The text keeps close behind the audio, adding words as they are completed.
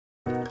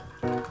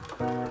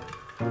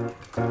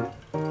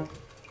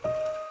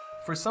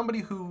for somebody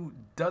who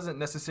doesn't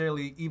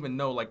necessarily even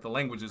know like the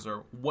languages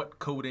or what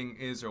coding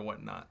is or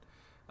whatnot,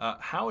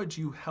 how would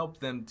you help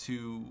them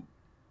to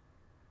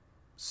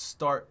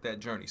start that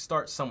journey?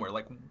 Start somewhere.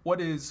 Like, what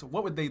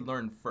would they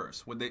learn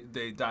first? Would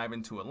they dive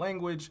into a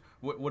language?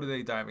 What are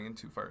they diving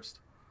into first?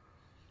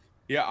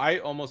 Yeah, I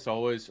almost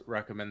always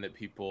recommend that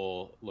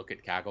people look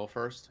at Kaggle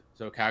first.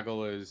 So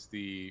Kaggle is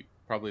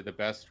probably the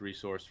best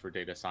resource for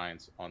data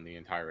science on the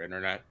entire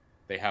internet.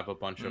 They have a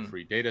bunch of Mm,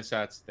 free data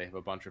sets. They have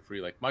a bunch of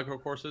free like micro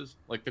courses.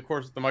 Like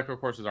the micro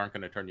courses aren't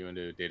going to turn you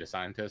into a data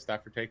scientist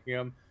after taking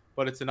them,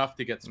 but it's enough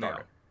to get yeah.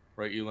 started,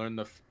 right? You learn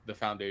the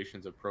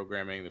foundations of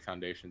programming, the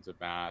foundations of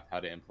math, how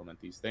to implement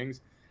these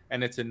things,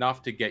 and it's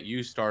enough to get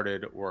you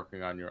started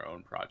working on your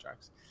own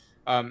projects.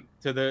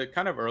 To the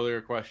kind of earlier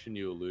question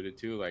you alluded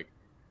to, like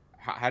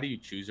how do you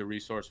choose a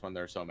resource when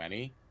there are so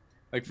many?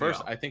 Like,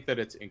 first, Yeah. I think that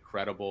it's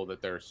incredible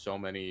that there are so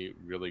many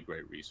really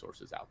great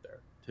resources out there.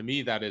 To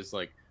me, that is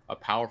like a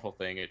powerful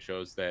thing. It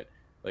shows that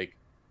like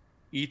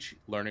each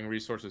learning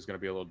resource is going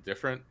to be a little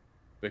different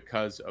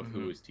because of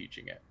who Hmm. is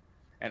teaching it.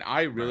 And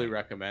I really Right.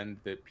 recommend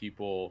that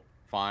people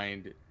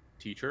find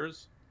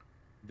teachers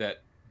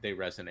that they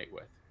resonate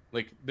with.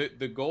 Like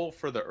the goal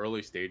for the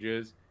early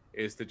stages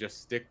is to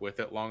just stick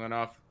with it long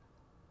enough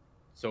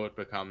so it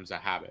becomes a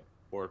habit,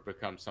 or it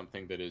becomes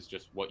something that is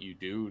just what you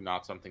do,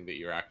 not something that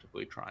you're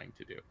actively trying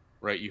to do,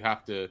 right? You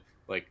have to,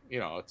 like,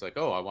 it's like,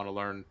 oh, I want to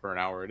learn for an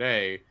hour a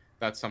day.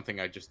 That's something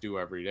I just do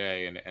every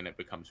day, and it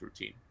becomes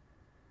routine.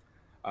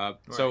 Right.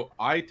 So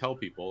I tell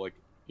people, like,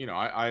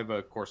 I have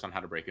a course on how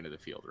to break into the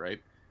field,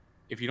 right?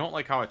 If you don't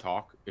like how I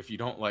talk, if you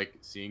don't like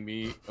seeing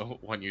me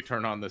when you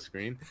turn on the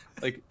screen,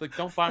 like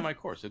don't buy my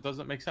course. It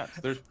doesn't make sense.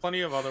 There's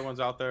plenty of other ones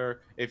out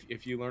there.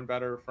 If you learn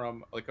better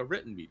from like a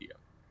written medium,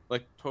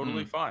 like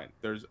totally Mm, fine.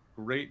 There's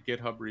great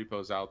GitHub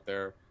repos out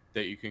there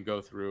that you can go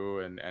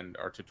through and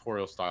are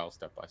tutorial style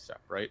step by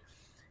step, right?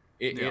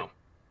 It yeah. it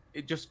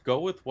it just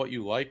go with what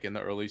you like in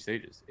the early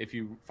stages. If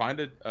you find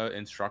a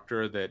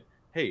instructor that,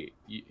 hey,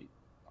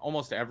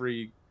 almost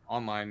every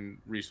online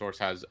resource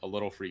has a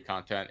little free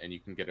content and you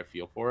can get a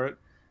feel for it,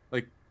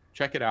 like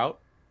check it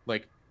out.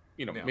 Like,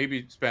 Yeah.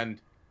 maybe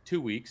spend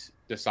 2 weeks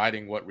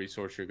deciding what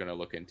resource you're going to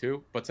look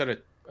into, but set a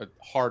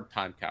hard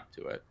time cap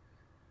to it.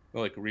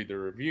 Like, read the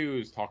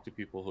reviews, talk to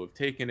people who have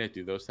taken it,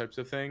 do those types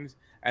of things,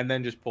 and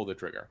then just pull the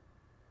trigger.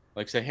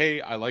 Like, say,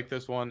 hey, I like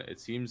this one. It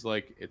seems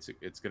like it's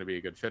going to be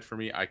a good fit for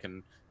me. I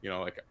can,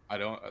 like, I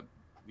don't,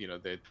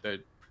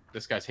 the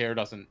this guy's hair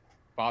doesn't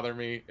bother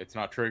me. It's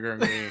not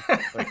triggering me.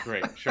 Like,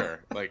 great,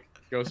 sure. Like,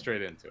 go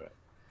straight into it.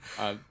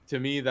 To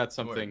me, that's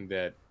Word. something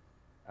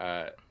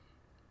uh,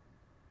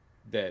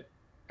 that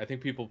I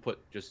think people put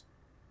just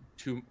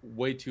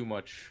way too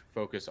much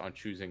focus on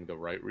choosing the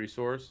right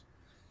resource,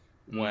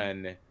 Mm,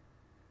 when,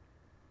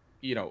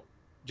 you know,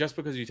 just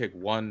because you take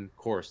one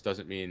course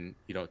doesn't mean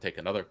you don't take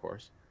another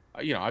course.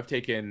 I've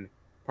taken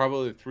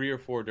probably 3 or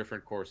 4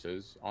 different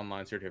courses,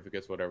 online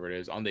certificates, whatever it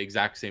is, on the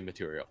exact same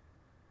material,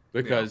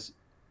 yeah. because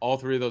all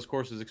 3 of those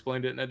courses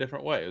explained it in a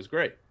different way. It was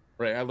great,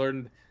 right? I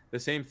learned the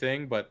same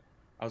thing, but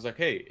I was like,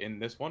 hey, in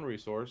this one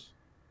resource,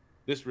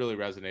 this really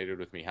resonated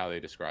with me how they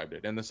described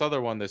it. And this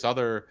other one, this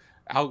other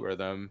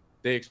algorithm,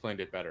 they explained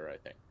it better, I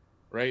think,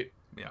 right?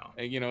 Yeah.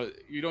 And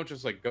you don't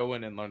just like go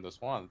in and learn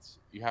this once.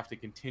 You have to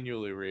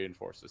continually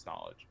reinforce this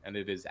knowledge, and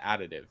it is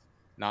additive,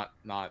 Yep.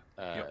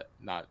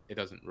 not it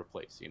doesn't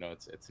replace.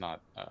 It's not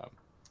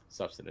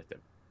substantive.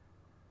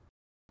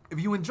 If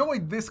you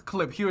enjoyed this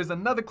clip, here is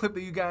another clip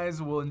that you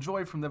guys will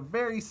enjoy from the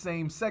very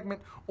same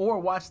segment, or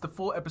watch the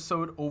full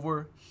episode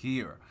over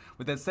here.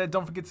 With that said,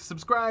 don't forget to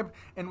subscribe.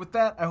 And with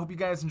that, I hope you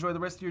guys enjoy the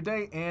rest of your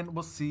day, and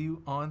we'll see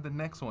you on the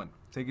next one.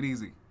 Take it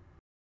easy.